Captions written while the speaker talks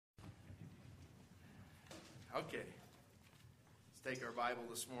Okay. Let's take our Bible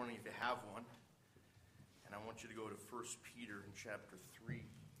this morning if you have one. And I want you to go to 1 Peter in chapter 3.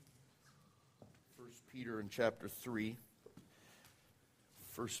 1 Peter in chapter 3.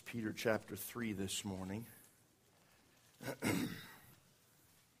 1 Peter chapter 3 this morning. I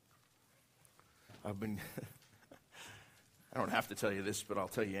don't have to tell you this, but I'll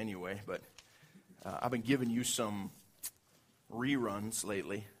tell you anyway. But I've been giving you some reruns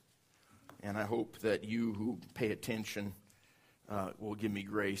lately. And I hope that you who pay attention will give me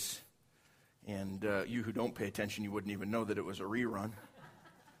grace. And you who don't pay attention, you wouldn't even know that it was a rerun.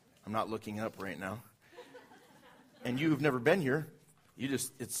 I'm not looking up right now. And you who've never been here,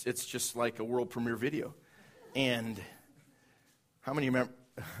 it's just like a world premiere video. And how many remember?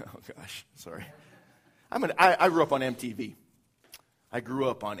 Oh gosh, sorry. I grew up on MTV. I grew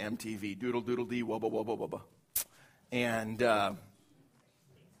up on MTV. Doodle doodle dee, wubba wubba wubba. And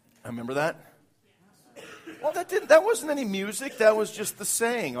I remember that. Well, that wasn't any music. That was just the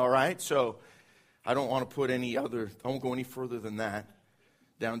saying, all right? So I don't want to put I won't go any further than that.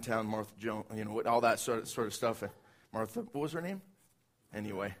 Downtown Martha Jones, all that sort of stuff. Martha, what was her name?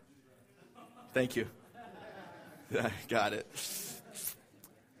 Anyway, thank you. Got it.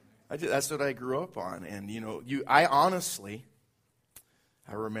 That's what I grew up on. And,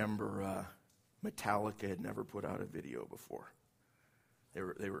 I remember Metallica had never put out a video before. They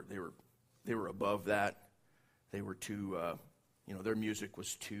were above that. They were too, their music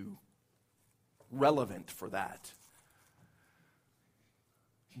was too relevant for that.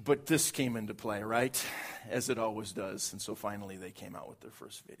 But this came into play, right? As it always does. And so finally they came out with their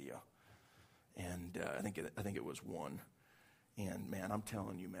first video. And I think it was one. And man, I'm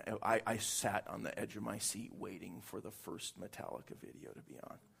telling you, man, I sat on the edge of my seat waiting for the first Metallica video to be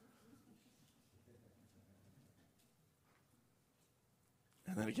on.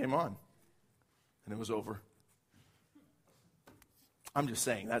 And then it came on. And it was over. I'm just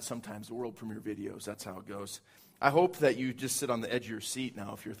saying that sometimes the world premiere videos, that's how it goes. I hope that you just sit on the edge of your seat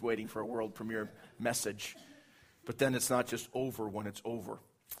now if you're waiting for a world premiere message. But then it's not just over when it's over.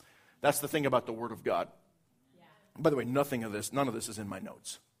 That's the thing about the Word of God. Yeah. By the way, none of this is in my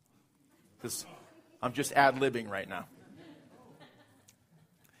notes. I'm just ad-libbing right now.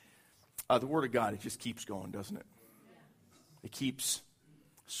 The Word of God, it just keeps going, doesn't it? It keeps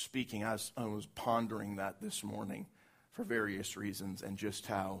speaking. I was pondering that this morning for various reasons, and just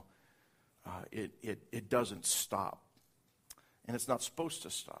how it doesn't stop, and it's not supposed to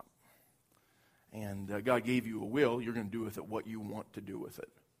stop. And God gave you a will. You're going to do with it what you want to do with it,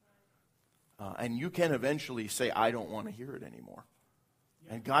 and you can eventually say, "I don't want to hear it anymore,"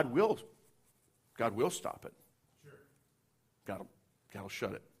 and God will stop it. Sure. God will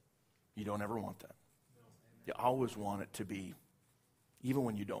shut it. You don't ever want that. No. You always want it to be. Even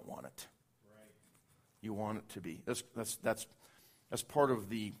when you don't want it, right. You want it to be. That's part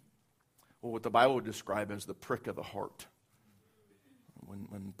of what the Bible would describe as the prick of the heart.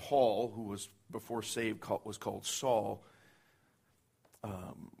 When Paul, who was before saved was called Saul,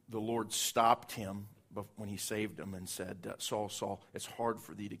 the Lord stopped him when he saved him and said, "Saul, Saul, it's hard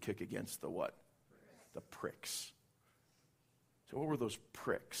for thee to kick against the what? The pricks." So what were those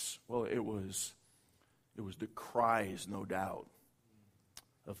pricks? Well, it was the cries, no doubt,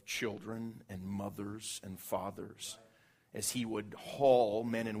 of children and mothers and fathers as he would haul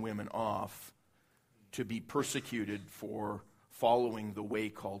men and women off to be persecuted for following the way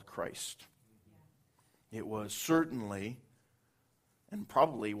called Christ. It was certainly, and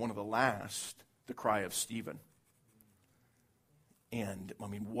probably one of the last, the cry of Stephen. And,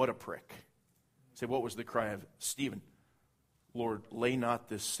 what a prick. Say, what was the cry of Stephen? "Lord, lay not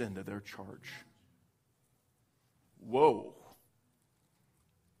this sin to their charge." Whoa.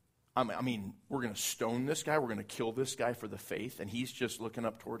 We're going to stone this guy. We're going to kill this guy for the faith. And he's just looking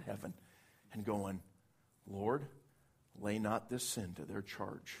up toward heaven and going, "Lord, lay not this sin to their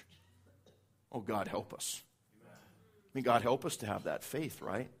charge." Oh, God, help us. God, help us to have that faith,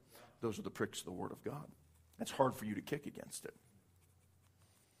 right? Those are the pricks of the Word of God. It's hard for you to kick against it.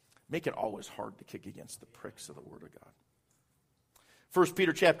 Make it always hard to kick against the pricks of the Word of God. 1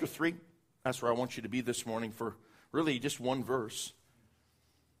 Peter chapter 3, that's where I want you to be this morning for really just one verse.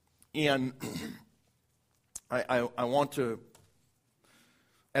 And I want to,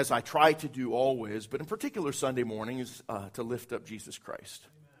 as I try to do always, but in particular Sunday mornings, to lift up Jesus Christ.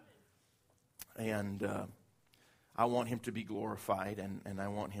 And I want him to be glorified, and I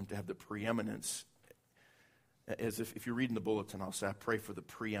want him to have the preeminence. As if you're reading the bulletin, I'll say, I pray for the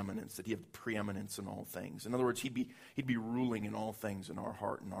preeminence, that he have preeminence in all things. In other words, he'd be ruling in all things in our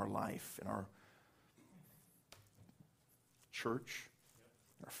heart, in our life, in our church,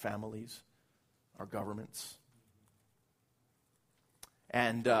 our families, our governments,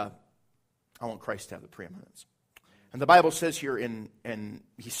 And I want Christ to have the preeminence. And the Bible says here, and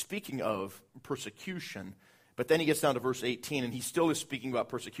he's speaking of persecution, but then he gets down to verse 18, and he still is speaking about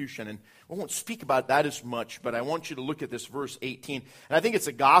persecution. And we won't speak about that as much, but I want you to look at this verse 18. And I think it's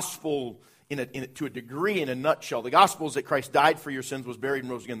a gospel to a degree, in a nutshell. The gospel is that Christ died for your sins, was buried,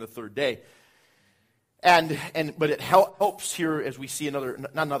 and rose again the third day. But it helps here as we see not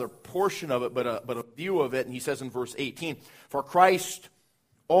another portion of it, but a view of it. And he says in verse 18, "For Christ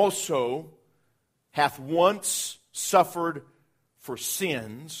also hath once suffered for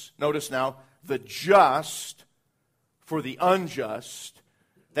sins," notice now, "the just for the unjust,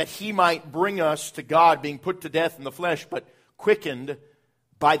 that he might bring us to God, being put to death in the flesh, but quickened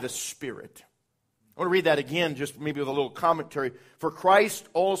by the Spirit." I want to read that again, just maybe with a little commentary. "For Christ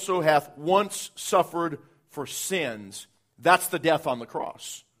also hath once suffered for sins." That's the death on the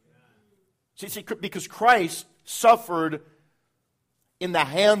cross. See, because Christ suffered in the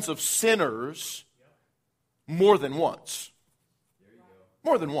hands of sinners more than once.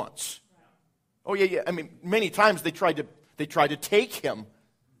 More than once. Oh, yeah. I mean, many times they tried to take him,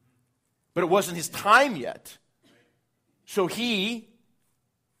 but it wasn't his time yet. So he,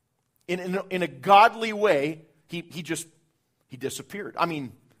 in a godly way, he disappeared. I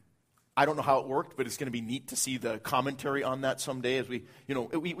mean, I don't know how it worked, but it's going to be neat to see the commentary on that someday as we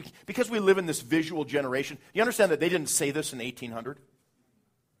because we live in this visual generation. You understand that they didn't say this in 1800?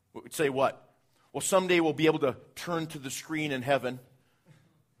 Say what? Well, someday we'll be able to turn to the screen in heaven.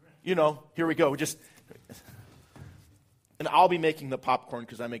 Here we go. And I'll be making the popcorn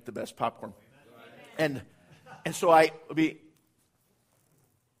because I make the best popcorn. And so I'll be,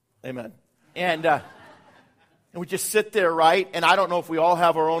 amen. And we just sit there, right? And I don't know if we all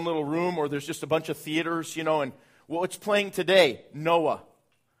have our own little room or there's just a bunch of theaters, and what's playing today? Noah.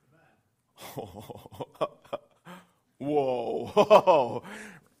 Whoa.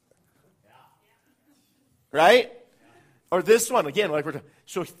 Right? Or this one, again,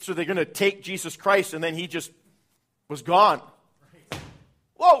 so they're going to take Jesus Christ and then he just was gone.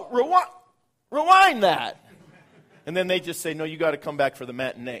 Whoa, rewind that. And then they just say, no, you got to come back for the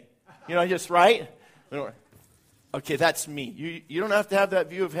matinee. Just right? Okay, that's me. You don't have to have that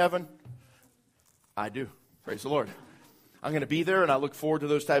view of heaven. I do. Praise the Lord. I'm going to be there and I look forward to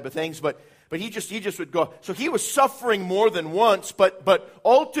those type of things. But he just would go. So he was suffering more than once, but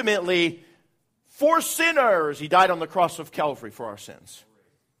ultimately, for sinners, he died on the cross of Calvary for our sins.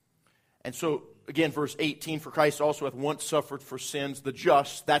 And so, again, verse 18, "For Christ also hath once suffered for sins, the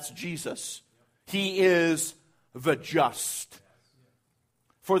just," that's Jesus. He is the just.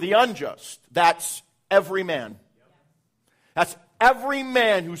 "For the unjust," that's every man. That's every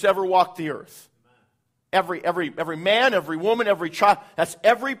man who's ever walked the earth. Every man, every woman, every child. That's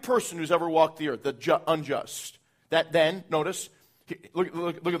every person who's ever walked the earth, the unjust. That then, notice,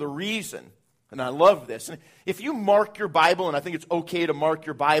 look at the reason. And I love this. And if you mark your Bible, and I think it's okay to mark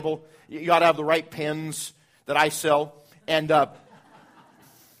your Bible, you got to have the right pens that I sell. And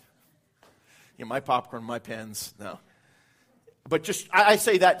my popcorn, my pens, no. But I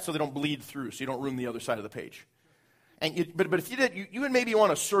say that so they don't bleed through, so you don't ruin the other side of the page. But if you did, you would maybe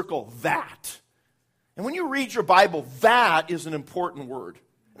want to circle that. And when you read your Bible, that is an important word.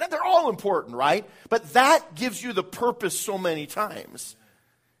 Now, they're all important, right? But that gives you the purpose so many times.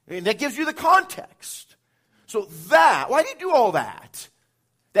 And that gives you the context. So why do you do all that?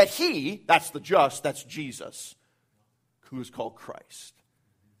 That he, that's the just, that's Jesus, who is called Christ,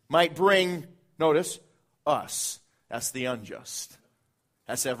 might bring, notice, us, that's the unjust.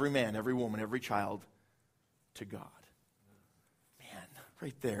 That's every man, every woman, every child, to God. Man,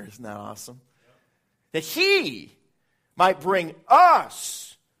 right there, isn't that awesome? That he might bring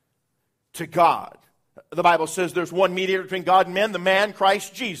us to God. The Bible says there's one mediator between God and men, the man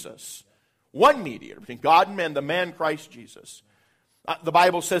Christ Jesus. One mediator between God and men, the man Christ Jesus. The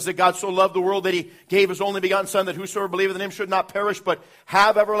Bible says that God so loved the world that he gave his only begotten Son, that whosoever believeth in him should not perish, but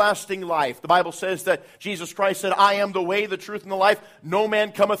have everlasting life. The Bible says that Jesus Christ said, "I am the way, the truth, and the life. No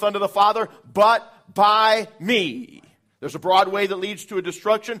man cometh unto the Father but by me." There's a broad way that leads to a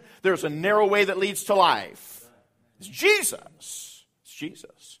destruction. There's a narrow way that leads to life. It's Jesus. It's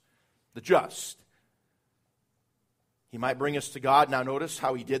Jesus, the just. He might bring us to God. Now notice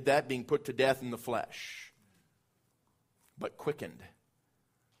how he did that, being put to death in the flesh, but quickened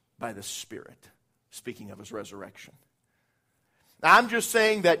by the Spirit, speaking of his resurrection. Now, I'm just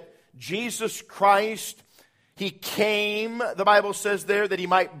saying that Jesus Christ, he came, the Bible says there, that he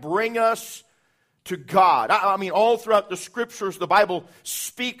might bring us to God. I mean, all throughout the Scriptures, the Bible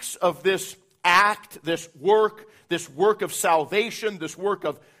speaks of this act, this work of salvation, this work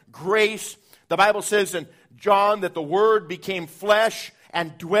of grace. The Bible says in John that the Word became flesh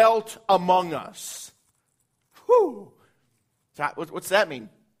and dwelt among us. Whew. What's that mean?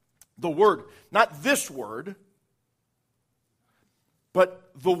 The Word, not this word,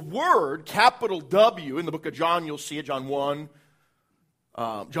 but the Word, capital W, in the book of John, you'll see it, John 1,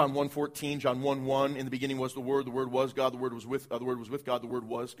 John 1:14, John 1:1. In the beginning was the Word was God, the Word was with God, the Word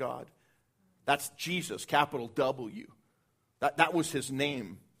was God. That's Jesus, capital W. That was his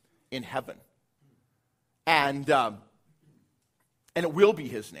name in heaven. And it will be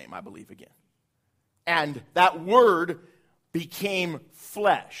his name, I believe, again. And that Word became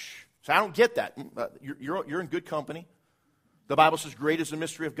flesh. So I don't get that. You're in good company. The Bible says, great is the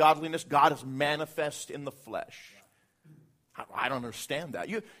mystery of godliness. God is manifest in the flesh. I don't understand that.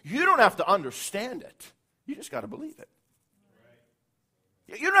 You don't have to understand it. You just got to believe it.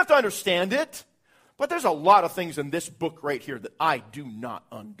 You don't have to understand it. But there's a lot of things in this book right here that I do not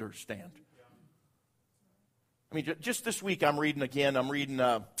understand. I mean, just this week I'm reading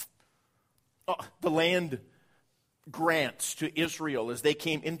the land grants to Israel as they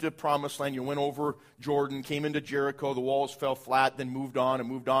came into promised land. You went over Jordan, came into Jericho, the walls fell flat, then moved on,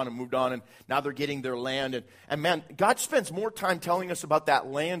 and now they're getting their land. And man, God spends more time telling us about that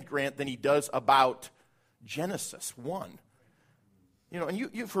land grant than he does about Genesis 1. You know, and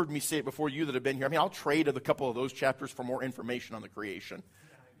you've heard me say it before, you that have been here. I mean, I'll trade a couple of those chapters for more information on the creation.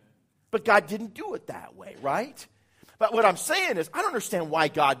 But God didn't do it that way, right? But what I'm saying is, I don't understand why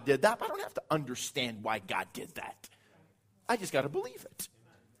God did that, but I don't have to understand why God did that. I just got to believe it.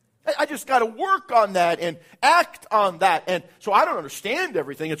 I just got to work on that and act on that. And so I don't understand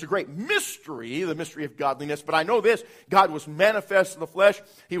everything. It's a great mystery, the mystery of godliness. But I know this, God was manifest in the flesh.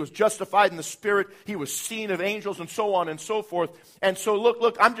 He was justified in the spirit. He was seen of angels and so on and so forth. And so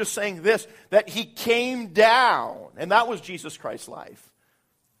look, I'm just saying this, that he came down. And that was Jesus Christ's life.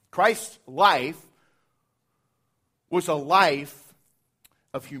 Christ's life was a life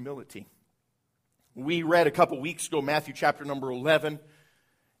of humility. We read a couple weeks ago, Matthew chapter number 11,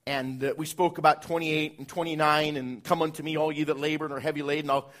 and we spoke about 28 and 29, and come unto me, all ye that labor and are heavy laden,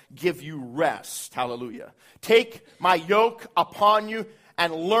 I'll give you rest. Hallelujah. Take my yoke upon you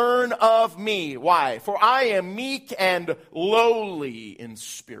and learn of me. Why? For I am meek and lowly in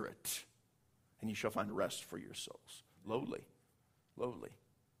spirit, and ye shall find rest for your souls. Lowly.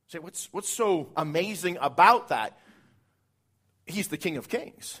 Say, what's so amazing about that? He's the King of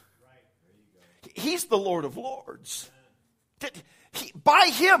Kings. He's the Lord of Lords.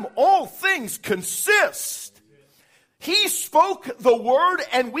 By him all things consist. He spoke the word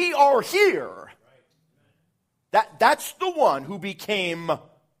and we are here. That's the one who became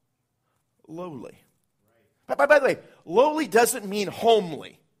lowly. By the way, lowly doesn't mean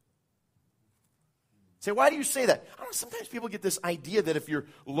homely. Say, why do you say that? I don't know, sometimes people get this idea that if you're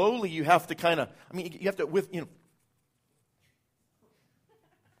lowly, you have to you have to,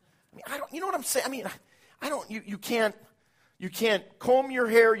 you know what I'm saying? You can't comb your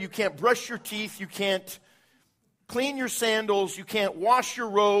hair, you can't brush your teeth, you can't clean your sandals, you can't wash your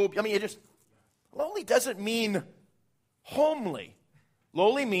robe. Lowly doesn't mean homely.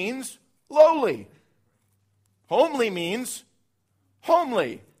 Lowly means lowly. Homely means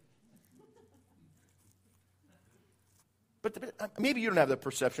homely. But maybe you don't have that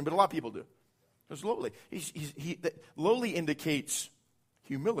perception, but a lot of people do. It's lowly. Lowly indicates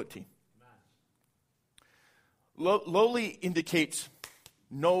humility. Lowly indicates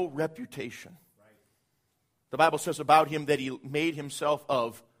no reputation. The Bible says about him that he made himself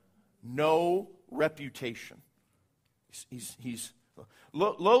of no reputation.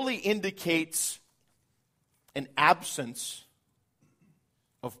 Lowly indicates an absence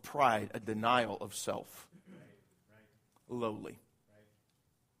of pride, a denial of self. Lowly.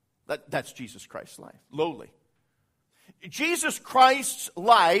 That's Jesus Christ's life. Lowly. Jesus Christ's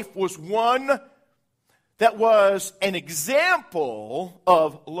life was one that was an example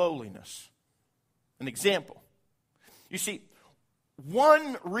of lowliness. An example. You see,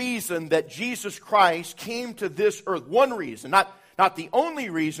 one reason that Jesus Christ came to this earth, one reason, not the only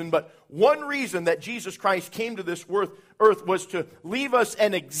reason, but one reason that Jesus Christ came to this earth was to leave us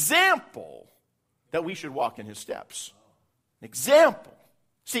an example that we should walk in his steps. An example.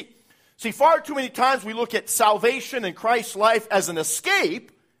 See, far too many times we look at salvation and Christ's life as an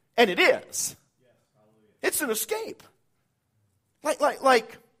escape, and it is. It's an escape.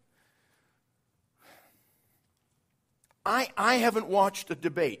 Like I haven't watched a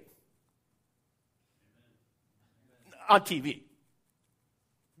debate on TV.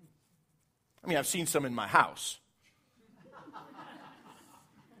 I mean, I've seen some in my house.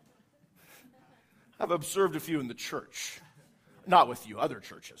 I've observed a few in the church. Not with you, other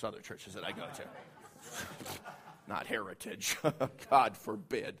churches that I go to. not heritage. God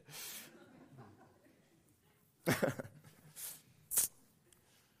forbid.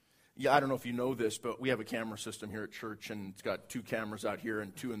 Yeah, I don't know if you know this, but we have a camera system here at church, and it's got 2 cameras out here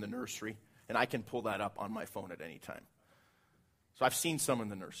and 2 in the nursery, and I can pull that up on my phone at any time. So I've seen some in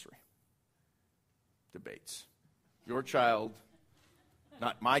the nursery. Debates. Your child,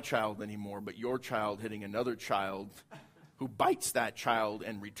 not my child anymore, but your child hitting another child who bites that child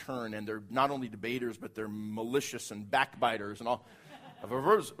in return, and they're not only debaters, but they're malicious and backbiters and all. I've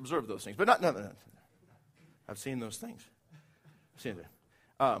observed those things, but no. I've seen those things. I've seen it.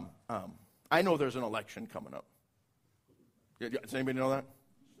 I know there's an election coming up. Does anybody know that?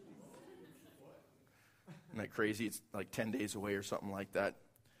 Isn't that crazy? It's like 10 days away or something like that.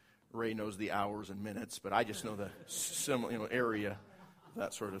 Ray knows the hours and minutes, but I just know the similar area,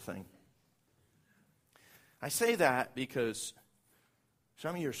 that sort of thing. I say that because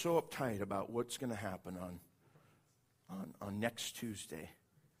some of you are so uptight about what's going to happen on next Tuesday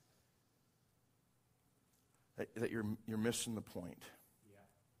that you're missing the point.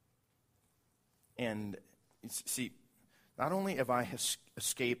 And see, not only have I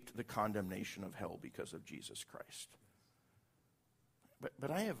escaped the condemnation of hell because of Jesus Christ,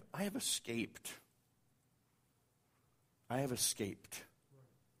 but I have escaped. I have escaped.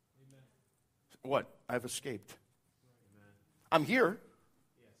 What? I've escaped. I'm here.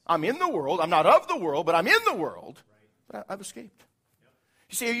 I'm in the world. I'm not of the world, but I'm in the world. But I've escaped.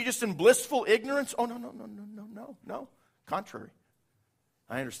 You say, are you just in blissful ignorance? Oh, no. Contrary.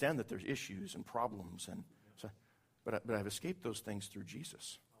 I understand that there's issues and problems, but I've escaped those things through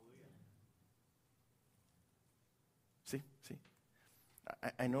Jesus. See?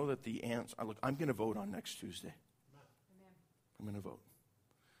 I know that the answer. Look, I'm going to vote on next Tuesday. I'm going to vote.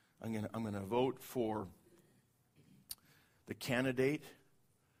 I'm going to vote for the candidate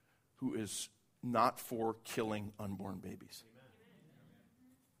who is not for killing unborn babies.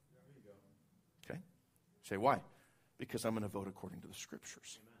 Okay? Say why? Because I'm going to vote according to the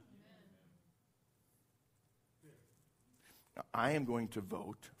Scriptures. Now, I am going to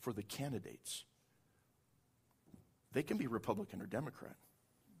vote for the candidates. They can be Republican or Democrat.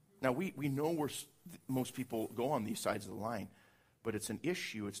 Now, we know where most people go on these sides of the line, but it's an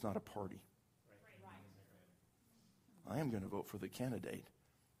issue, it's not a party. I am going to vote for the candidate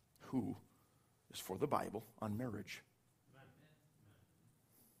who is for the Bible on marriage.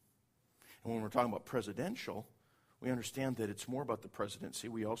 And when we're talking about presidential, we understand that it's more about the presidency.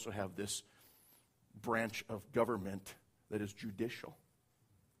 We also have this branch of government that is judicial,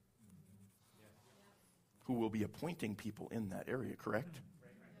 who will be appointing people in that area, correct?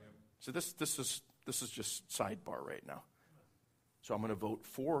 So this is just sidebar right now. So I'm going to vote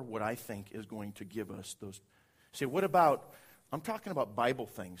for what I think is going to give us those. Say, what about, I'm talking about Bible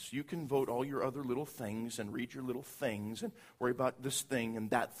things. You can vote all your other little things and read your little things and worry about this thing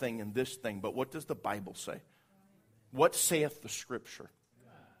and that thing and this thing. But what does the Bible say? What saith the Scripture?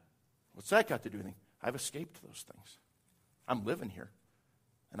 What's that got to do with anything? I've escaped those things. I'm living here.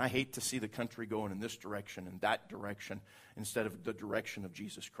 And I hate to see the country going in this direction and that direction instead of the direction of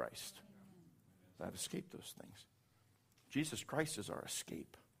Jesus Christ. I've escaped those things. Jesus Christ is our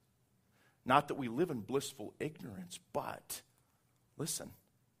escape. Not that we live in blissful ignorance, but, listen,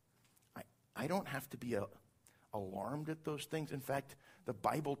 I don't have to be alarmed at those things. In fact, the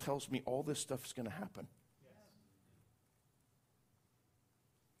Bible tells me all this stuff is going to happen.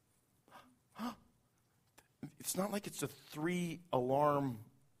 It's not like it's a 3-alarm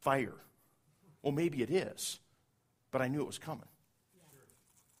fire. Well, maybe it is, but I knew it was coming.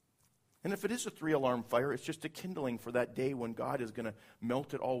 And if it is a 3-alarm fire, it's just a kindling for that day when God is going to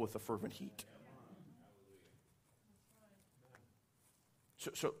melt it all with a fervent heat.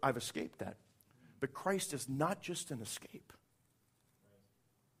 So I've escaped that. But Christ is not just an escape.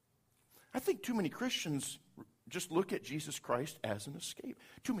 I think too many Christians just look at Jesus Christ as an escape.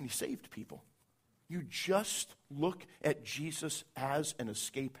 Too many saved people. You just look at Jesus as an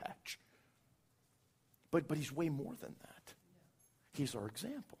escape hatch. But he's way more than that. He's our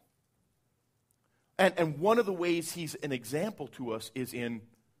example. And one of the ways he's an example to us is in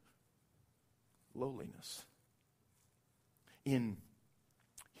lowliness, in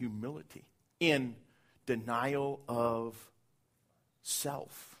humility, in denial of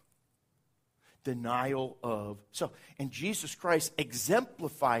self, denial of self. And Jesus Christ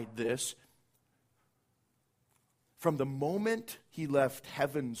exemplified this from the moment he left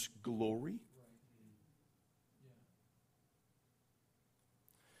heaven's glory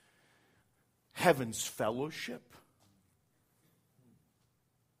heaven's fellowship.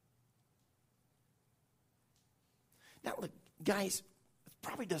 Now, look, guys, it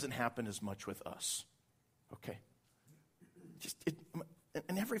probably doesn't happen as much with us. Okay?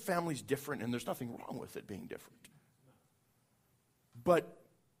 and every family's different, and there's nothing wrong with it being different. But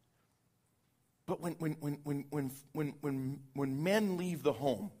when men leave the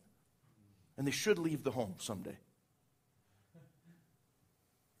home, and they should leave the home someday,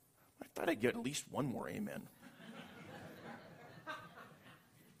 I thought I'd get at least one more amen.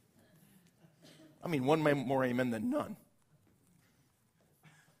 I mean, one more amen than none.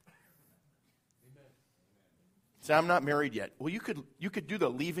 Say, I'm not married yet. Well, you could do the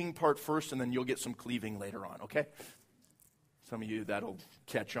leaving part first, and then you'll get some cleaving later on, okay? Some of you, that'll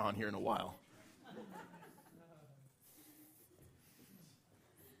catch on here in a while.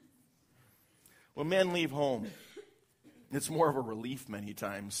 When men leave home, it's more of a relief many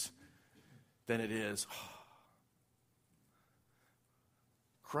times than it is.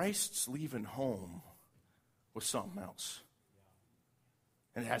 Christ's leaving home was something else.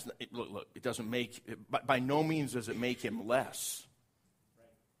 And it doesn't make, by no means does it make him less.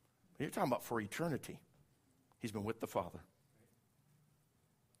 But you're talking about for eternity. He's been with the Father.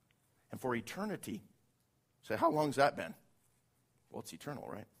 And for eternity, say, how long's that been? Well, it's eternal,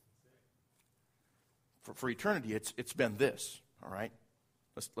 right? For eternity, it's been this, all right?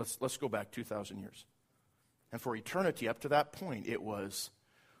 Let's go back 2,000 years. And for eternity, up to that point, it was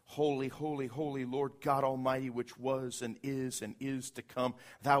holy, holy, holy Lord God Almighty, which was and is to come.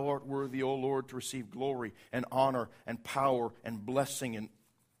 Thou art worthy, O Lord, to receive glory and honor and power and blessing. And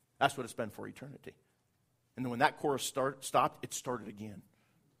that's what it's been for eternity. And then when that chorus stopped, it started again.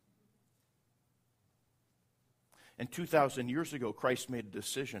 And 2,000 years ago, Christ made a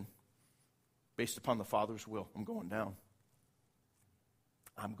decision based upon the Father's will. I'm going down.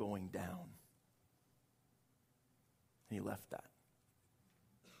 I'm going down. And he left that.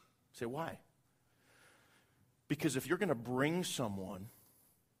 Say, why? Because if you're going to bring someone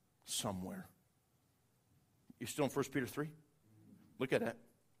somewhere, you're still in 1 Peter 3? Look at it.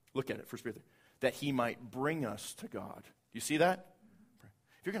 Look at it, 1 Peter 3. That he might bring us to God. Do you see that?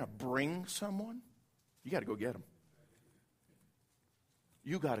 If you're going to bring someone, you got to go get them.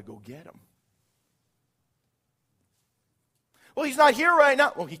 You got to go get them. Well, he's not here right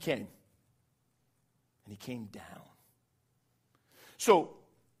now. Well, he came. And he came down. So,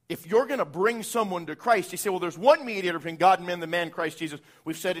 if you're going to bring someone to Christ, you say, well, there's one mediator between God and men, the man Christ Jesus.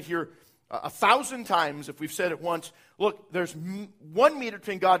 We've said it here 1,000 times. If we've said it once, look, there's one mediator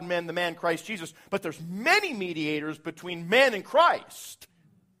between God and men, the man Christ Jesus. But there's many mediators between men and Christ.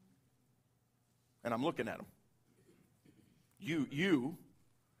 And I'm looking at them. You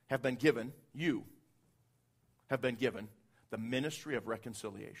have been given the ministry of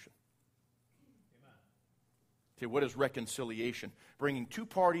reconciliation. Okay, what is reconciliation? Bringing two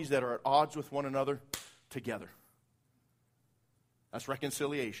parties that are at odds with one another together. That's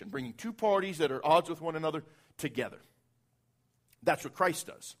reconciliation. Bringing two parties that are at odds with one another together. That's what Christ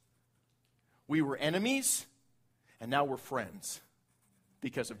does. We were enemies, and now we're friends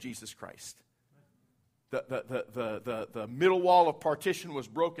because of Jesus Christ. The middle wall of partition was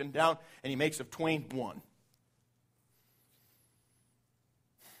broken down, and he makes of twain one.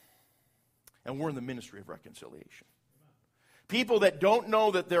 And we're in the ministry of reconciliation. People that don't know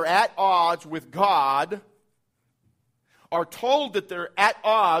that they're at odds with God are told that they're at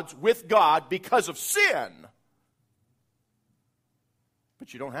odds with God because of sin.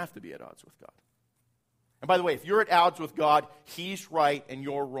 But you don't have to be at odds with God. And by the way, if you're at odds with God, he's right and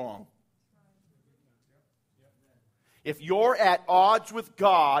you're wrong. If you're at odds with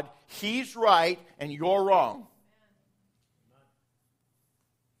God, he's right and you're wrong.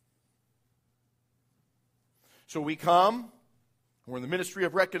 So we come, we're in the ministry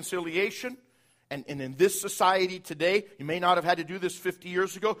of reconciliation, and in this society today, you may not have had to do this 50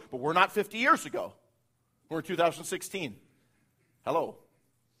 years ago, but we're not 50 years ago. We're in 2016. Hello.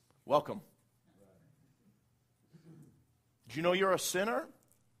 Welcome. Did you know you're a sinner?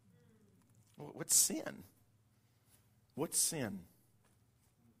 What's sin? What's sin?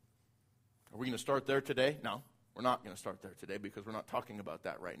 Are we going to start there today? No, we're not going to start there today because we're not talking about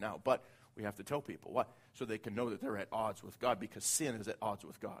that right now. But we have to tell people. Why? So they can know that they're at odds with God, because sin is at odds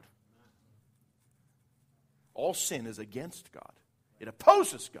with God. All sin is against God. It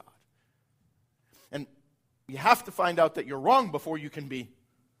opposes God. And you have to find out that you're wrong before you can be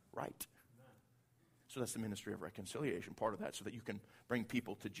right. So that's the ministry of reconciliation, part of that, so that you can bring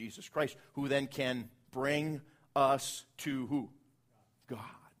people to Jesus Christ, who then can bring us to who? God.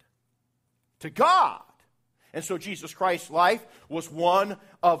 To God. And so Jesus Christ's life was one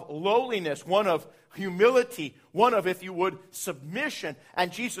of lowliness, one of humility, one of, if you would, submission. And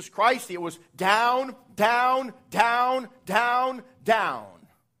Jesus Christ, it was down, down, down, down, down.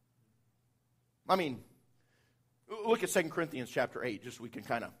 I mean, Look at 2 Corinthians chapter 8, just so we can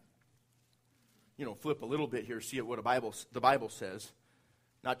kind of, flip a little bit here, see what the Bible says.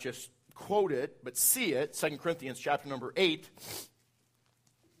 Not just quote it, but see it. 2 Corinthians chapter number 8.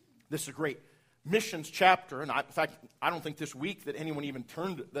 This is a great missions chapter. And in fact, I don't think this week that anyone even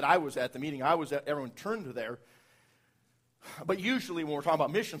that I was at the meeting I was at, everyone turned to there. But usually when we're talking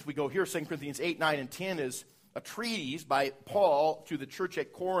about missions, we go here. 2 Corinthians 8, 9, and 10 is a treatise by Paul to the church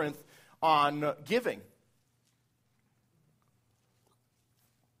at Corinth on giving.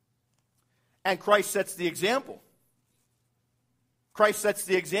 And Christ sets the example. Christ sets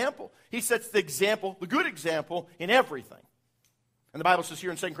the example. He sets the example, the good example, in everything. And the Bible says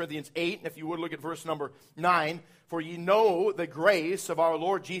here in 2 Corinthians 8, and if you would look at verse number 9, for ye know the grace of our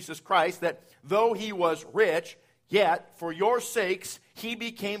Lord Jesus Christ, that though he was rich, yet for your sakes he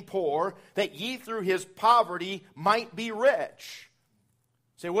became poor, that ye through his poverty might be rich.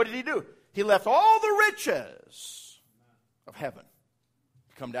 Say, what did he do? He left all the riches of heaven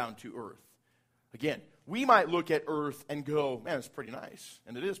to come down to earth. Again, we might look at earth and go, man, it's pretty nice.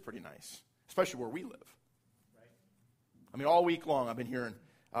 And it is pretty nice, especially where we live. Right. I mean, all week long I've been hearing,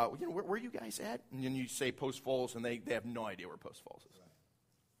 where are you guys at? And then you say Post Falls, and they have no idea where Post Falls is. Right.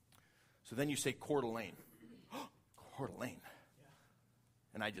 So then you say Coeur d'Alene. Coeur d'Alene. Yeah.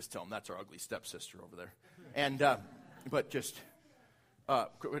 And I just tell them, that's our ugly stepsister over there. And, but just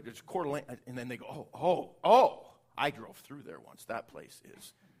Coeur d'Alene. And then they go, oh, I drove through there once. That place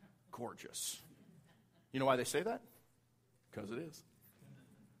is gorgeous. You know why they say that? Because it is.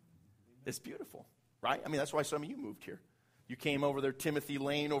 It's beautiful, right? I mean, that's why some of you moved here. You came over there, Timothy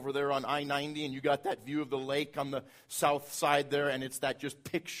Lane, over there on I-90, and you got that view of the lake on the south side there, and it's that just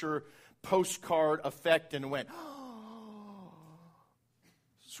picture, postcard effect, and went, oh,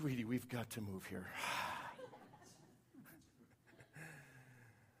 sweetie, we've got to move here.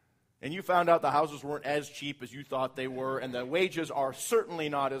 And you found out the houses weren't as cheap as you thought they were, and the wages are certainly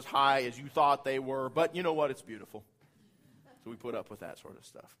not as high as you thought they were, but you know what? It's beautiful. So we put up with that sort of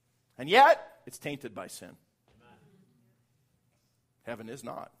stuff. And yet, it's tainted by sin. Amen. Heaven is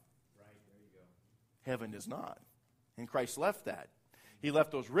not. Right, there you go. Heaven is not. And Christ left that. He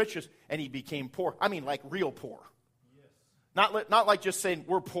left those riches, and he became poor. I mean, like real poor. Yes. Not like just saying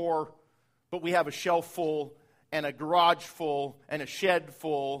we're poor, but we have a shelf full, and a garage full, and a shed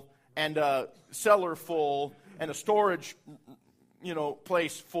full, and a cellar full, and a storage,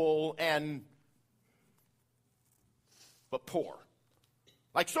 place full, but poor.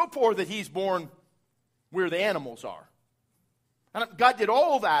 Like so poor that he's born where the animals are. And God did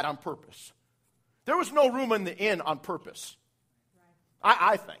all that on purpose. There was no room in the inn on purpose.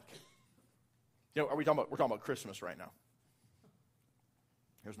 I think. We're talking about Christmas right now.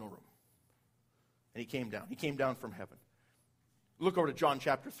 There's no room. And he came down. He came down from heaven. Look over to John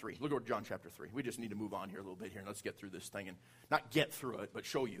chapter 3. Look over to John chapter 3. We just need to move on here a little bit here, and let's get through this thing. And not get through it, but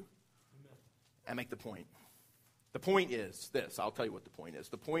show you. Amen. And make the point. The point is this. I'll tell you what the point is.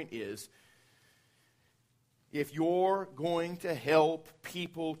 The point is, if you're going to help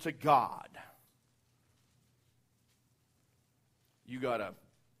people to God, you gotta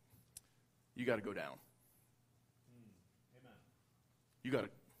go down. Amen. You gotta.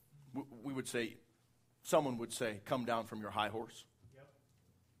 We would say, someone would say, come down from your high horse. Yep.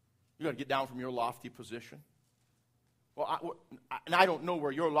 You got to get down from your lofty position. Well, I don't know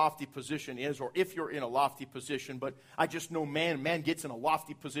where your lofty position is, or if you're in a lofty position, but I just know man gets in a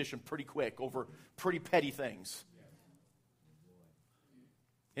lofty position pretty quick over pretty petty things.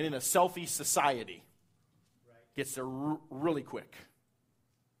 And in a selfie society, gets there really quick.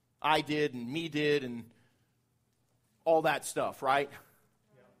 I did, and me did, and all that stuff, right?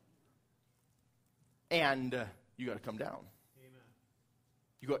 And you got to come down. Amen.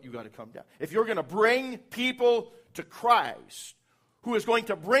 You got to come down. If you're going to bring people to Christ, who is going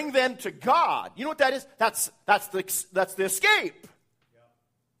to bring them to God, you know what that is? That's the escape. Yeah.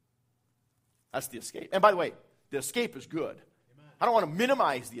 That's the escape. And by the way, the escape is good. Amen. I don't want to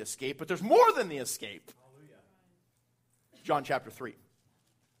minimize the escape, but there's more than the escape. Hallelujah. John chapter 3.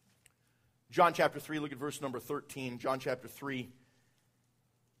 John chapter 3, look at verse number 13. John chapter 3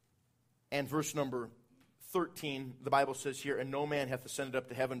 and verse number 13, the Bible says here, and no man hath ascended up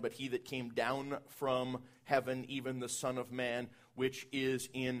to heaven, but he that came down from heaven, even the Son of Man, which is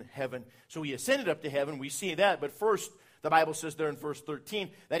in heaven. So he ascended up to heaven, we see that, but first, the Bible says there in verse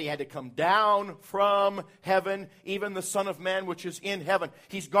 13, that he had to come down from heaven, even the Son of Man, which is in heaven.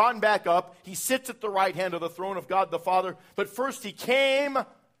 He's gone back up, he sits at the right hand of the throne of God the Father, but first he came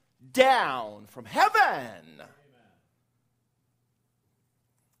down from heaven.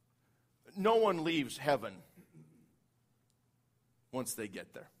 No one leaves heaven once they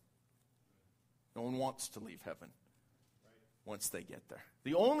get there. No one wants to leave heaven once they get there.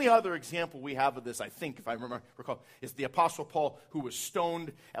 The only other example we have of this, I think, if I recall, is the Apostle Paul, who was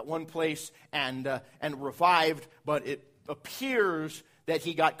stoned at one place and revived, but it appears that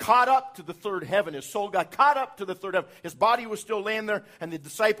he got caught up to the third heaven. His soul got caught up to the third heaven. His body was still laying there, and the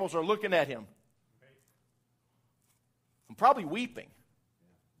disciples are looking at him. I'm probably weeping.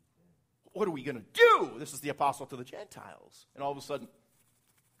 What are we going to do? This is the apostle to the Gentiles. And all of a sudden,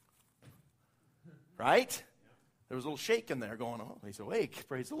 right? There was a little shake in there going on. He's awake.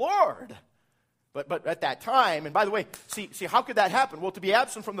 Praise the Lord. But at that time, and by the way, see, how could that happen? Well, to be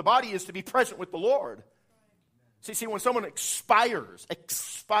absent from the body is to be present with the Lord. See, when someone expires,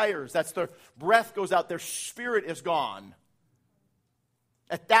 that's their breath goes out, their spirit is gone.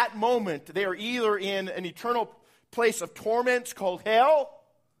 At that moment, they are either in an eternal place of torment called hell,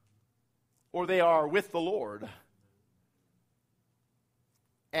 or they are with the Lord.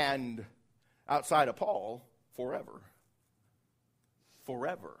 And outside of Paul, forever.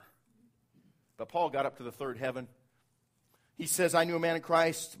 Forever. But Paul got up to the third heaven. He says, I knew a man in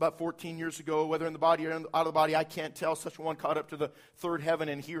Christ about 14 years ago, whether in the body or out of the body, I can't tell. Such a one caught up to the third heaven,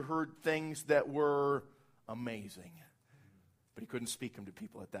 and he heard things that were amazing. But he couldn't speak them to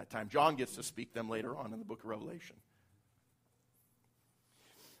people at that time. John gets to speak them later on in the book of Revelation.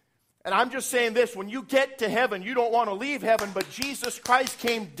 And I'm just saying this, when you get to heaven, you don't want to leave heaven, but Jesus Christ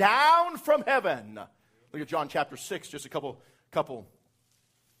came down from heaven. Look at John chapter 6, just a couple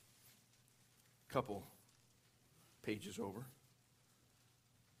pages over.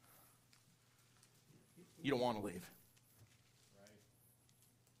 You don't want to leave.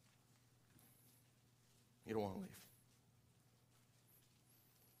 You don't want to leave.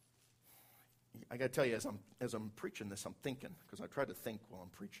 I got to tell you, as I'm preaching this, I'm thinking, because I try to think while I'm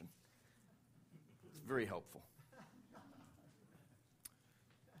preaching. It's very helpful.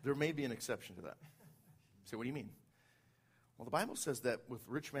 There may be an exception to that. Say, what do you mean? Well, the Bible says that with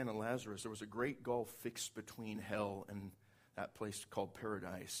rich man and Lazarus, there was a great gulf fixed between hell and that place called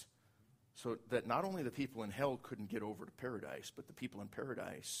paradise. So that not only the people in hell couldn't get over to paradise, but the people in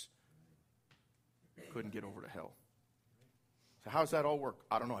paradise couldn't get over to hell. So how does that all work?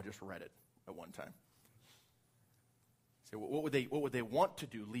 I don't know. I just read it at one time. So what would they want to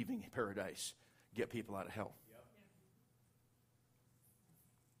do leaving paradise? Get people out of hell. Yep.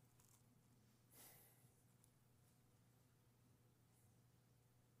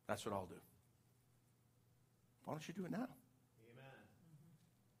 That's what I'll do. Why don't you do it now? Amen.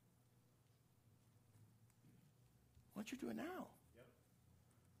 Why don't you do it now?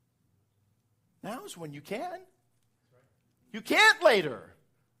 Yep. Now is when you can. That's right. You can't later.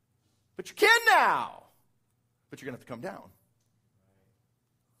 But you can now. But you're going to have to come down.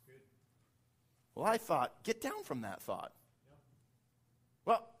 Right. Good. Well, I thought, get down from that thought. Yep.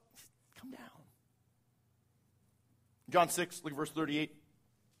 Well, come down. John 6, look at verse 38.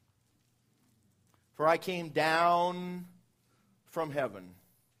 For I came down from heaven.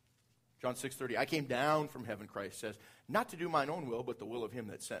 John 6:30. I came down from heaven, Christ says, not to do mine own will, but the will of him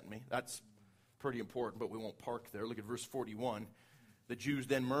that sent me. That's pretty important, but we won't park there. Look at verse 41. The Jews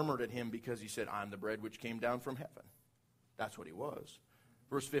then murmured at him because he said, I'm the bread which came down from heaven. That's what he was.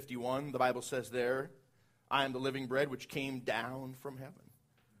 Verse 51, the Bible says there, I am the living bread which came down from heaven.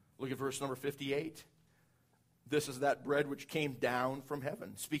 Look at verse number 58. This is that bread which came down from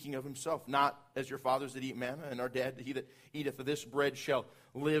heaven, speaking of himself. Not as your fathers that eat manna and are dead. He that eateth of this bread shall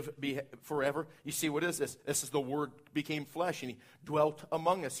live forever. You see, what is this? This is the Word became flesh, and he dwelt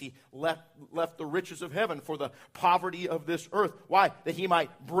among us. He left the riches of heaven for the poverty of this earth. Why? That he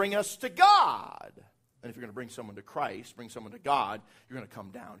might bring us to God. And if you're going to bring someone to Christ, bring someone to God, you're going to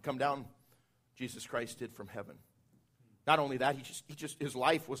come down. Come down, Jesus Christ did from heaven. Not only that, his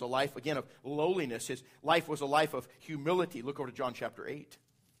life was a life, again, of lowliness. His life was a life of humility. Look over to John chapter 8.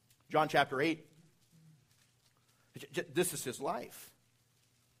 John chapter 8. This is his life.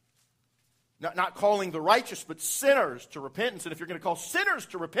 Not calling the righteous, but sinners to repentance. And if you're going to call sinners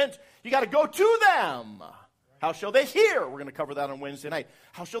to repent, you got to go to them. How shall they hear? We're going to cover that on Wednesday night.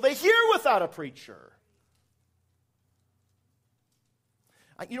 How shall they hear without a preacher?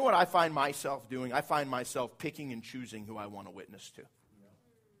 You know what I find myself doing? I find myself picking and choosing who I want to witness to.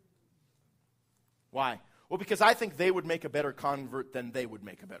 Why? Well, because I think they would make a better convert than they would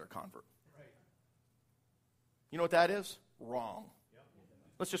make a better convert. You know what that is? Wrong.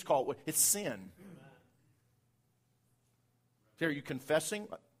 Let's just call it what it's sin. Are you confessing?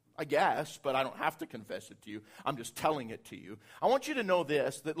 I guess, but I don't have to confess it to you. I'm just telling it to you. I want you to know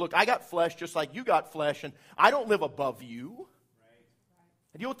this, that look, I got flesh just like you got flesh, and I don't live above you.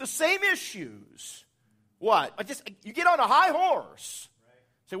 I deal with the same issues. What? You get on a high horse.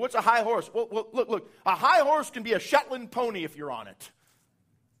 Say, what's a high horse? Well, look. A high horse can be a Shetland pony if you're on it.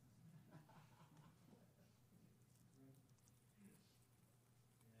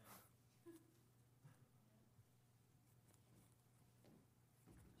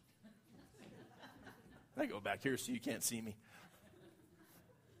 I go back here so you can't see me.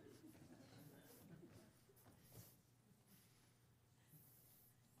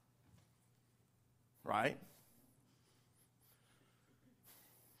 Right?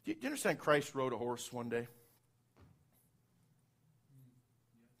 Do you understand Christ rode a horse one day?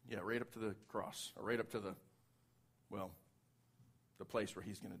 Yeah, right up to the cross, or right up to the place where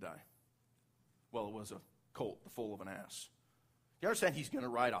he's going to die. Well, it was a colt, the foal of an ass. Do you understand he's going to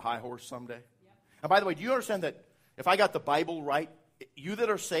ride a high horse someday? Yep. And by the way, do you understand that if I got the Bible right, you that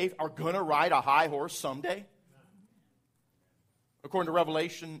are saved are going to ride a high horse someday? According to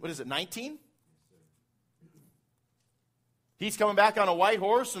Revelation, 19? He's coming back on a white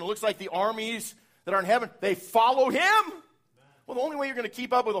horse, and it looks like the armies that are in heaven, they follow him. Well, the only way you're going to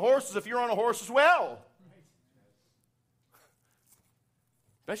keep up with a horse is if you're on a horse as well.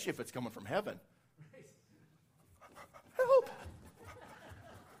 Especially if it's coming from heaven. Help.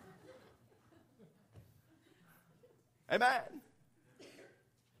 Amen.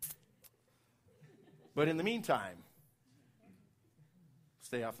 But in the meantime,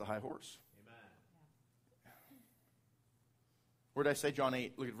 stay off the high horse. Where did I say? John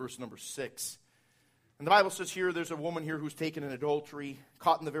 8. Look at verse number 6. And the Bible says here, there's a woman here who's taken in adultery,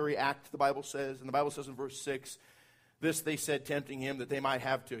 caught in the very act, the Bible says. And the Bible says in verse 6, this they said, tempting him, that they might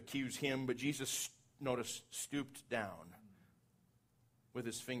have to accuse him. But Jesus, notice, stooped down. With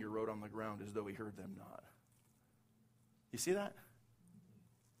his finger wrote on the ground as though he heard them not. You see that?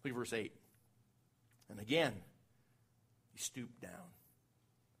 Look at verse 8. And again, he stooped down.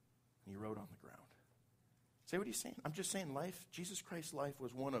 And he wrote on the ground. Say what he's saying. I'm just saying life, Jesus Christ's life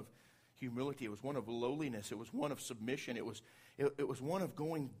was one of humility. It was one of lowliness. It was one of submission. It was one of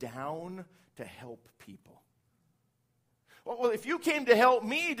going down to help people. Well, if you came to help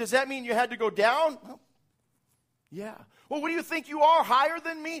me, does that mean you had to go down? Well, yeah. Well, what do you think you are, higher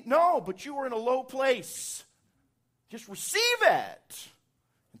than me? No, but you were in a low place. Just receive it.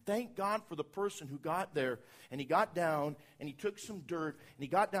 And thank God for the person who got there, and he got down, and he took some dirt, and he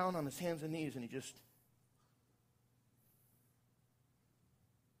got down on his hands and knees, and he just...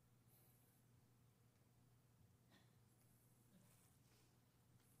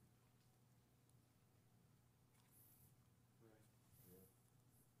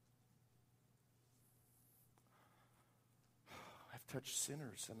 touched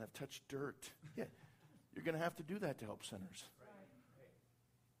sinners and I've touched dirt. Yeah, you're going to have to do that to help sinners.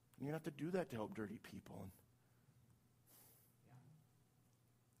 And you're going to have to do that to help dirty people. And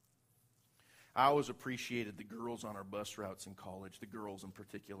I always appreciated the girls on our bus routes in college, the girls in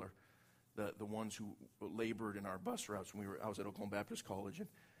particular, the ones who labored in our bus routes. When I was at Oklahoma Baptist College and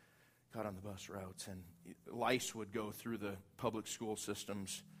got on the bus routes, and lice would go through the public school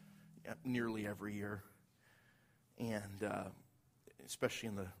systems nearly every year. And especially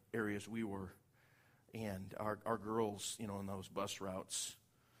in the areas we were, and our girls, in those bus routes,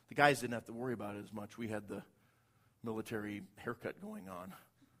 the guys didn't have to worry about it as much. We had the military haircut going on,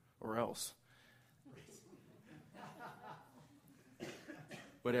 or else.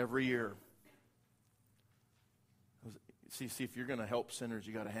 But every year, see, if you're going to help sinners,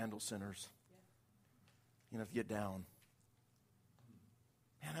 you got to handle sinners. You have to get down.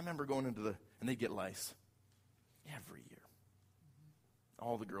 Man, I remember going and they'd get lice every year.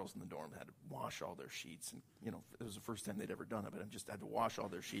 All the girls in the dorm had to wash all their sheets. And, it was the first time they'd ever done it, but I just had to wash all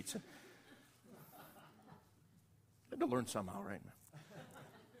their sheets. And had to learn somehow, right?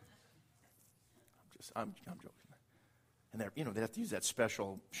 I'm joking. And they have to use that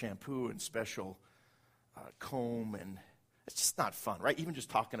special shampoo and special comb, and it's just not fun, right? Even just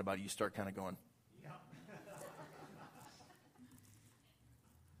talking about it, you start kind of going,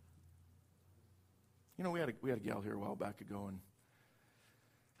 we had a gal here a while back ago, and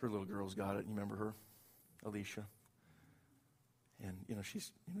her little girl's got it. You remember her? Alicia. And,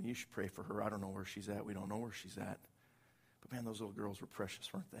 she's, you should pray for her. I don't know where she's at. We don't know where she's at. But, man, those little girls were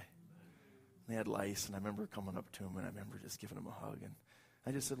precious, weren't they? They had lice, and I remember coming up to them, and I remember just giving them a hug. And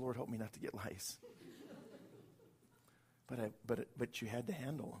I just said, Lord, help me not to get lice. But you had to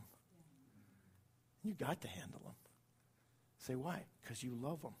handle them. You got to handle them. Say, why? Because you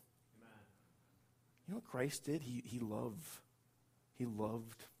love them. You know what Christ did? He loved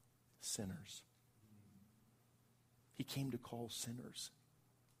sinners. He came to call sinners.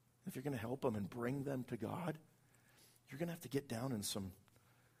 If you're going to help them and bring them to God, you're going to have to get down in some...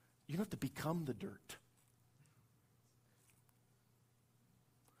 You don't have to become the dirt.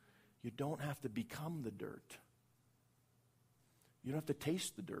 You don't have to become the dirt. You don't have to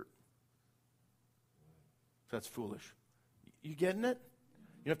taste the dirt. That's foolish. You getting it?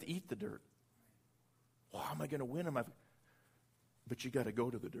 You don't have to eat the dirt. Well, how am I going to win? But you got to go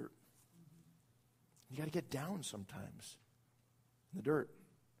to the dirt. You got to get down sometimes in the dirt.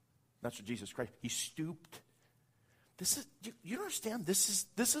 That's what Jesus Christ. He stooped. This is you understand? This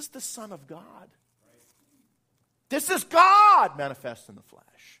is the Son of God. This is God manifest in the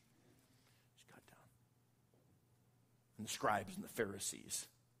flesh. He got down. And the scribes and the Pharisees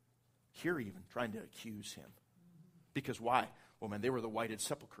here even trying to accuse him. Because why? Well, man, they were the whited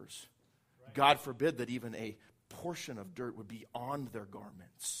sepulchres. God forbid that even a portion of dirt would be on their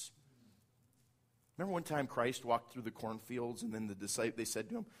garments. Remember one time Christ walked through the cornfields and then they said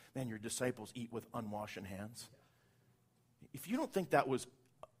to him, man, your disciples eat with unwashen hands. If you don't think that was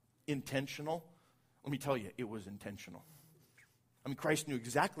intentional, let me tell you, it was intentional. I mean, Christ knew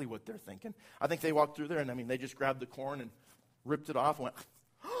exactly what they're thinking. I think they walked through there and they just grabbed the corn and ripped it off and went,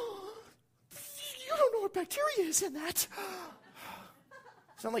 oh, you don't know what bacteria is in that.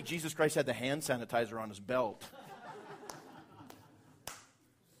 It's not like Jesus Christ had the hand sanitizer on his belt.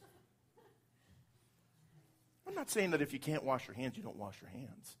 I'm not saying that if you can't wash your hands, you don't wash your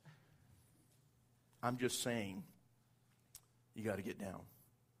hands. I'm just saying you got to get down.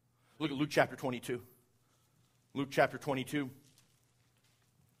 Look at Luke chapter 22. Luke chapter 22.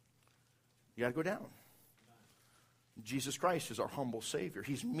 You got to go down. Jesus Christ is our humble Savior.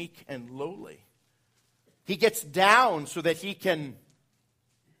 He's meek and lowly. He gets down so that he can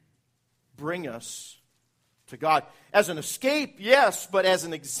bring us to God. As an escape, yes, but as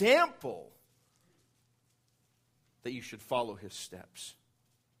an example that you should follow his steps.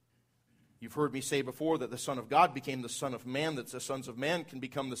 You've heard me say before that the Son of God became the Son of Man, that the sons of man can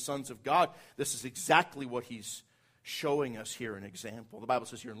become the sons of God. This is exactly what he's showing us here, an example. The Bible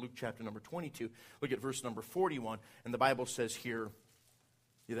says here in Luke chapter number 22, look at verse number 41, and the Bible says here,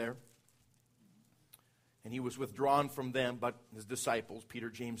 you there? And he was withdrawn from them, but his disciples,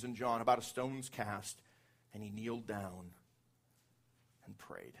 Peter, James, and John, about a stone's cast, and he kneeled down and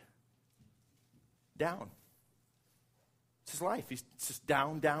prayed. Down. It's his life. He's just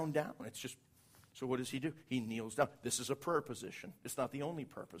down, down, down. It's just, so what does he do? He kneels down. This is a prayer position. It's not the only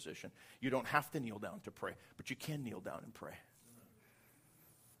prayer position. You don't have to kneel down to pray, but you can kneel down and pray.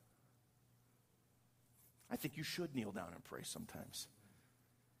 I think you should kneel down and pray sometimes.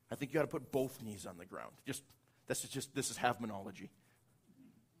 I think you got to put both knees on the ground. This is havemonology.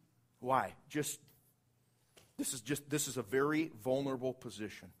 Why? This is a very vulnerable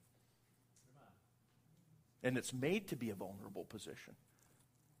position. And it's made to be a vulnerable position.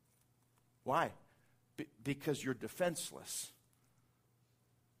 Why? Because you're defenseless.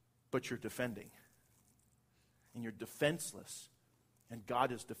 But you're defending. And you're defenseless. And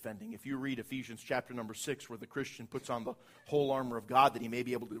God is defending. If you read Ephesians chapter number 6, where the Christian puts on the whole armor of God that he may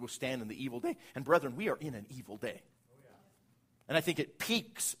be able to withstand in the evil day. And brethren, we are in an evil day. And I think it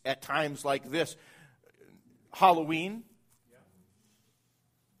peaks at times like this. Halloween.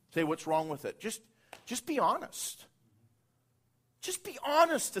 Say, what's wrong with it? Just be honest. Just be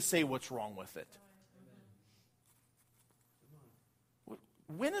honest to say what's wrong with it.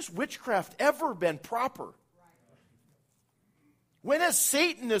 When has witchcraft ever been proper? When has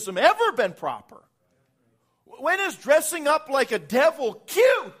Satanism ever been proper? When is dressing up like a devil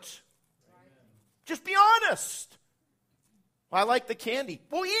cute? Just be honest. I like the candy.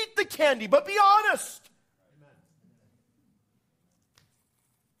 Well, eat the candy, but be honest.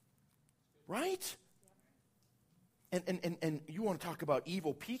 Right? And you want to talk about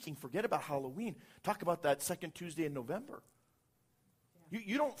evil peaking, forget about Halloween. Talk about that second Tuesday in November.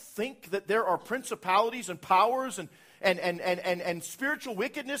 You don't think that there are principalities and powers and spiritual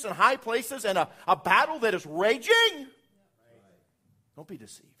wickedness in high places and a battle that is raging? Don't be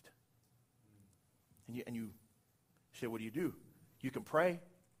deceived. And you say, what do? You can pray.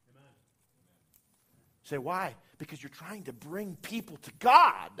 Say, why? Because you're trying to bring people to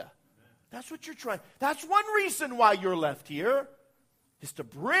God. That's what you're trying. That's one reason why you're left here, is to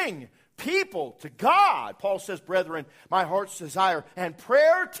bring people to God. Paul says, brethren, my heart's desire and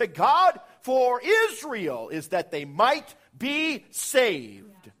prayer to God for Israel is that they might be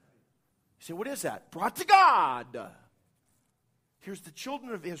saved. You say, what is that? Brought to God. Here's the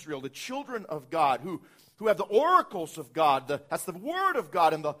children of Israel, the children of God, who have the oracles of God. That's the word of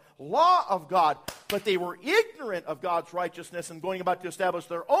God and the law of God. But they were ignorant of God's righteousness and going about to establish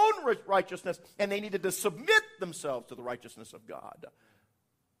their own righteousness, and they needed to submit themselves to the righteousness of God. Let's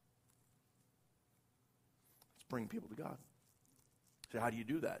bring people to God. So how do you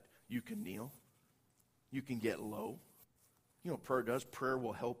do that? You can kneel. You can get low. You know what prayer does? Prayer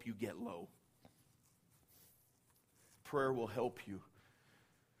will help you get low. Prayer will help you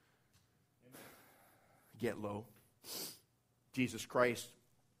get low. Jesus Christ,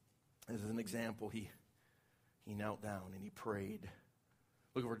 as an example, he knelt down and he prayed.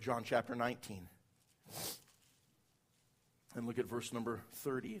 Look over John chapter 19. And look at verse number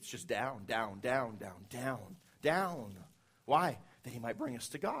 30. It's just down, down, down, down, down, down. Why? That he might bring us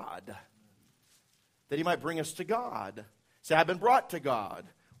to God. That he might bring us to God. Say, I've been brought to God.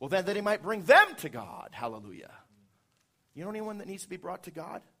 Well, then that he might bring them to God. Hallelujah. You know anyone that needs to be brought to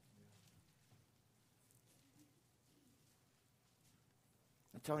God?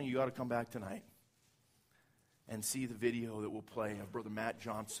 I'm telling you, you ought to come back tonight and see the video that will play of Brother Matt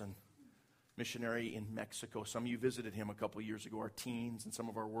Johnson, missionary in Mexico. Some of you visited him a couple of years ago. Our teens and some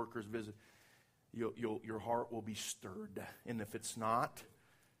of our workers visit. Your heart will be stirred. And if it's not,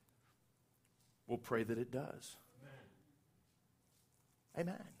 we'll pray that it does.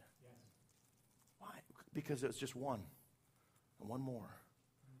 Amen. Yes. Why? Because it's just one. And one more.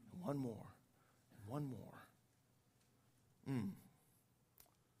 And one more. And one more.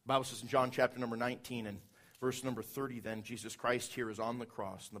 The Bible says in John chapter number 19 and verse number 30, then Jesus Christ here is on the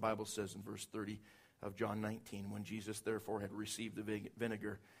cross. And the Bible says in verse 30 of John 19, when Jesus therefore had received the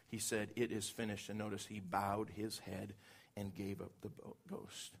vinegar, he said, it is finished. And notice he bowed his head and gave up the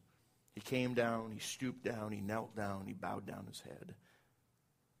ghost. He came down, he stooped down, he knelt down, he bowed down his head.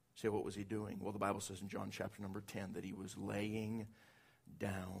 Say, what was he doing? Well, the Bible says in John chapter number 10 that he was laying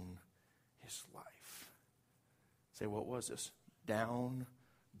down his life. Say, what was this? Down,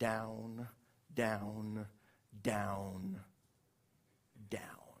 down, down, down, down.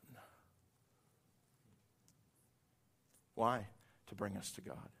 Why? To bring us to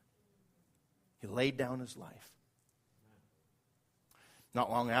God. He laid down his life. Not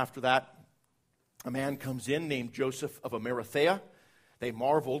long after that, a man comes in named Joseph of Arimathea. They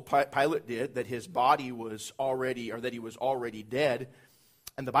marveled, Pilate did, that his body was already, or that he was already dead.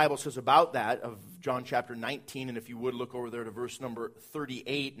 And the Bible says about that, of John chapter 19, and if you would look over there to verse number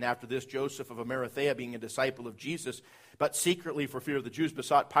 38, and after this, Joseph of Arimathea, being a disciple of Jesus, but secretly for fear of the Jews,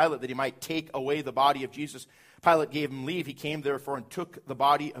 besought Pilate that he might take away the body of Jesus. Pilate gave him leave. He came therefore and took the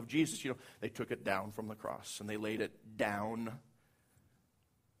body of Jesus. You know, they took it down from the cross, and they laid it down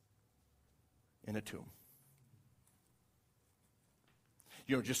in a tomb.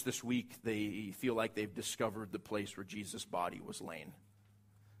 You know, just this week, they feel like they've discovered the place where Jesus' body was laying.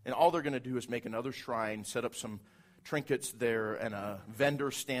 And all they're going to do is make another shrine, set up some trinkets there, and a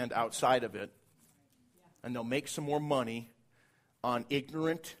vendor stand outside of it. And they'll make some more money on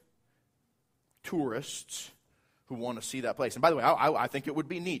ignorant tourists who want to see that place. And by the way, I think it would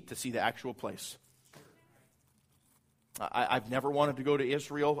be neat to see the actual place. I've never wanted to go to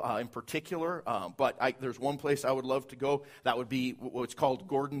Israel in particular, but there's one place I would love to go. That would be what's called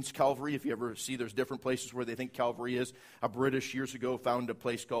Gordon's Calvary. If you ever see, there's different places where they think Calvary is. A British years ago found a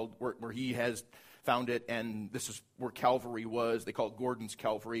place called where he has found it, and this is where Calvary was. They call it Gordon's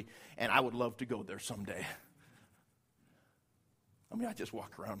Calvary, and I would love to go there someday. I mean, I just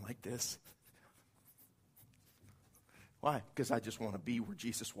walk around like this. Why? Because I just want to be where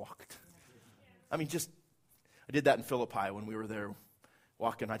Jesus walked. I mean, I did that in Philippi when we were there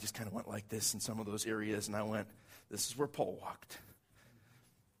walking. I just kind of went like this in some of those areas, and I went, this is where Paul walked.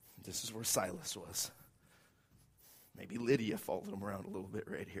 This is where Silas was. Maybe Lydia followed him around a little bit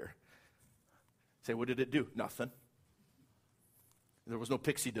right here. Say, what did it do? Nothing. There was no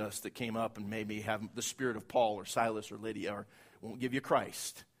pixie dust that came up and made me have the spirit of Paul or Silas or Lydia, or won't give you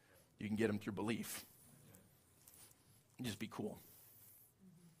Christ. You can get him through belief. Just be cool.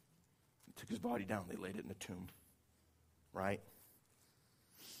 Took his body down. They laid it in a tomb. Right?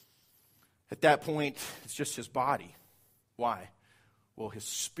 At that point, it's just his body. Why? Well, his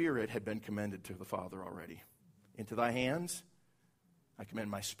spirit had been commended to the Father already. Into thy hands, I commend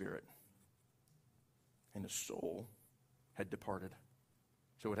my spirit. And his soul had departed.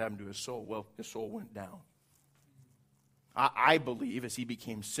 So what happened to his soul? Well, his soul went down. I believe as he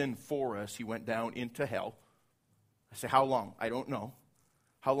became sin for us, he went down into hell. I say, how long? I don't know.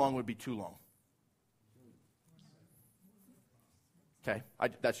 How long would be too long? Okay,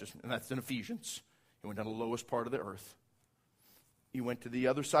 that's in Ephesians. He went down to the lowest part of the earth. He went to the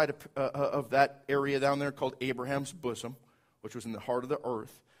other side of that area down there called Abraham's bosom, which was in the heart of the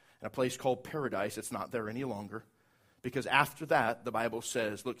earth, and a place called paradise. It's not there any longer. Because after that, the Bible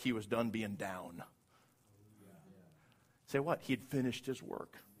says, look, he was done being down. Say what? He had finished his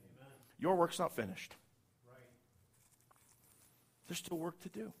work. Amen. Your work's not finished. Right. There's still work to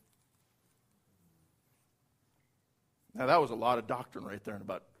do. Now, that was a lot of doctrine right there in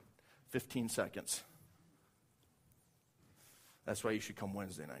about 15 seconds. That's why you should come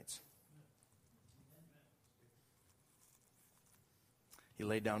Wednesday nights. He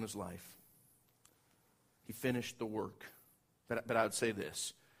laid down his life. He finished the work. But I would say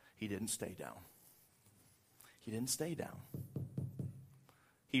this. He didn't stay down. He didn't stay down.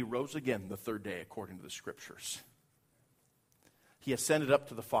 He rose again the third day according to the Scriptures. He ascended up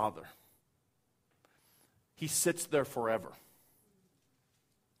to the Father. He sits there forever.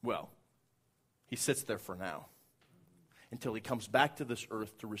 Well, he sits there for now. Until he comes back to this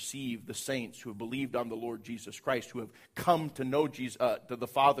earth to receive the saints who have believed on the Lord Jesus Christ, who have come to know to the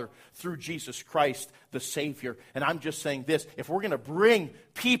Father through Jesus Christ, the Savior. And I'm just saying this, if we're going to bring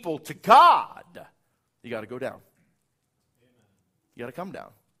people to God, you got to go down. You got to come down.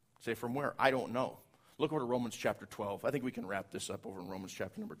 Say, from where? I don't know. Look over to Romans chapter 12. I think we can wrap this up over in Romans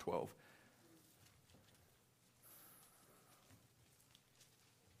chapter number 12.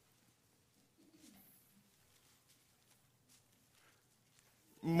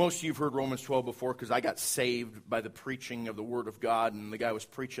 Most of you have heard Romans 12 before because I got saved by the preaching of the Word of God, and the guy was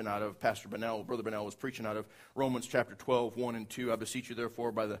preaching out of, Pastor Bunnell, Brother Bunnell was preaching out of Romans chapter 12, 1 and 2. I beseech you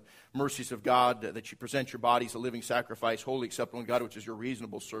therefore by the mercies of God that you present your bodies a living sacrifice, wholly acceptable to God, which is your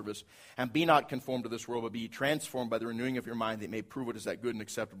reasonable service. And be not conformed to this world, but be transformed by the renewing of your mind, that you may prove what is that good and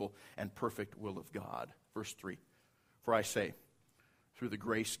acceptable and perfect will of God. Verse 3, for I say, through the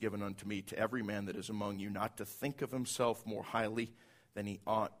grace given unto me, to every man that is among you, not to think of himself more highly than he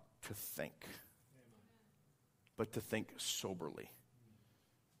ought to think, but to think soberly.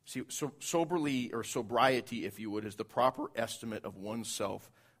 See, soberly, or sobriety, if you would, is the proper estimate of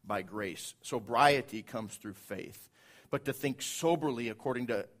oneself by grace. Sobriety comes through faith. But to think soberly, according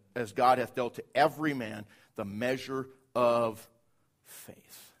to, as God hath dealt to every man, the measure of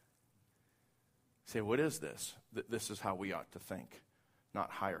faith. Say, what is this? This is how we ought to think,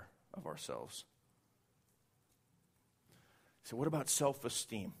 not higher of ourselves. So what about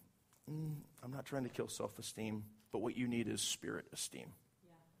self-esteem? I'm not trying to kill self-esteem, but what you need is spirit esteem. Yeah.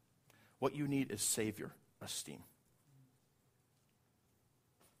 What you need is Savior esteem.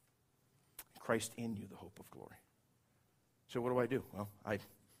 Christ in you, the hope of glory. So what do? Well, I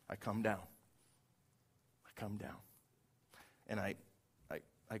come down. I come down. And I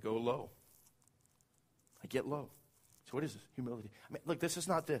go low. I get low. So what is this? Humility. I mean, look, this is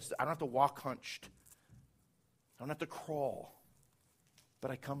not this. I don't have to walk hunched. I don't have to crawl, but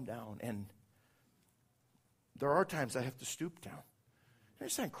I come down, and there are times I have to stoop down. You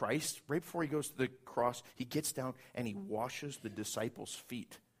understand Christ, right before he goes to the cross, he gets down and he washes the disciples'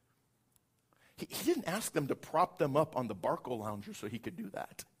 feet. He didn't ask them to prop them up on the Barco lounger so he could do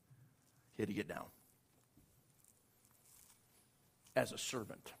that. He had to get down as a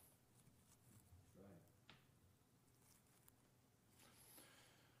servant.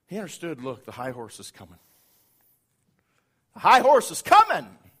 He understood, look, the high horse is coming. The high horse is coming.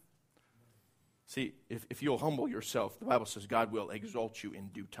 See, if you'll humble yourself, the Bible says God will exalt you in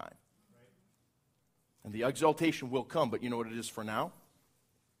due time. And the exaltation will come, but you know what it is for now?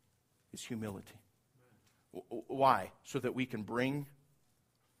 It's humility. Why? So that we can bring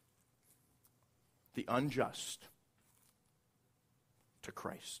the unjust to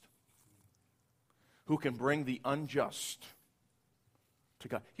Christ. Who can bring the unjust to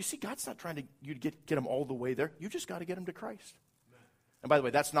God. You see, God's not trying to get them all the way there. You just got to get them to Christ. Amen. And by the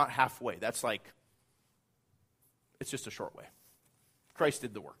way, that's not halfway. That's like, it's just a short way. Christ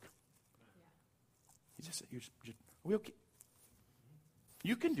did the work. Yeah. He just said, are we okay?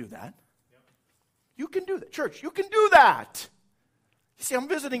 You can do that. Yep. You can do that. Church, you can do that. You see, I'm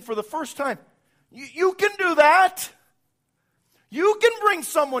visiting for the first time. You can do that. You can bring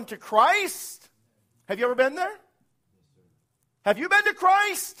someone to Christ. Have you ever been there? Have you been to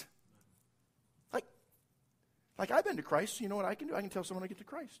Christ? Like I've been to Christ, so you know what I can do? I can tell someone to get to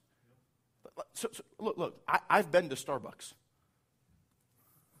Christ. So look, I've been to Starbucks.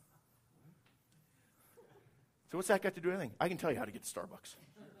 So what's that got to do with anything? I can tell you how to get to Starbucks.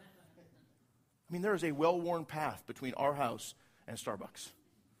 I mean, there is a well-worn path between our house and Starbucks.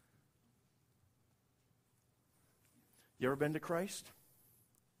 You ever been to Christ?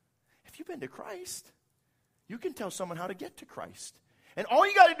 If you've been to Christ, you can tell someone how to get to Christ. And all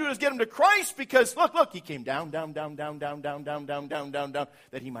you got to do is get them to Christ because, look, he came down, that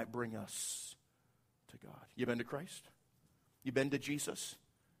he might bring us to God. You been to Christ? You been to Jesus?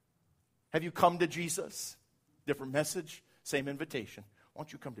 Have you come to Jesus? Different message, same invitation. Why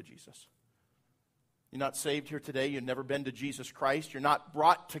don't you come to Jesus? You're not saved here today. You've never been to Jesus Christ. You're not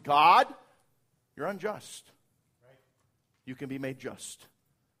brought to God. You're unjust. Right. You can be made just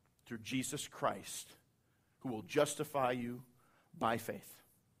through Jesus Christ, who will justify you by faith.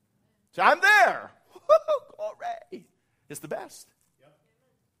 So I'm there. Glory. It's the best. Yep.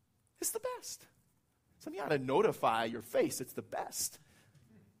 It's the best. Some of you ought to notify your face it's the best.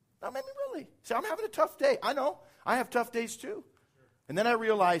 I mean, really. See, I'm having a tough day. I know. I have tough days too. Sure. And then I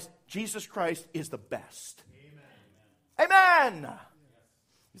realized Jesus Christ is the best. Amen. Amen. Yes.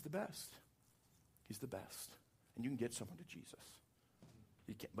 He's the best. He's the best. And you can get someone to Jesus.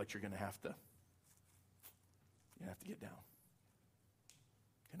 You can't, but you're going to have to get down.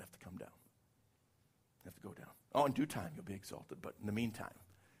 You're going to have to come down. You have to go down. Oh, in due time you'll be exalted. But in the meantime,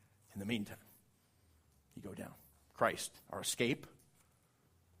 you go down. Christ, our escape,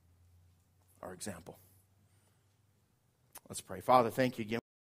 our example. Let's pray. Father, thank you again.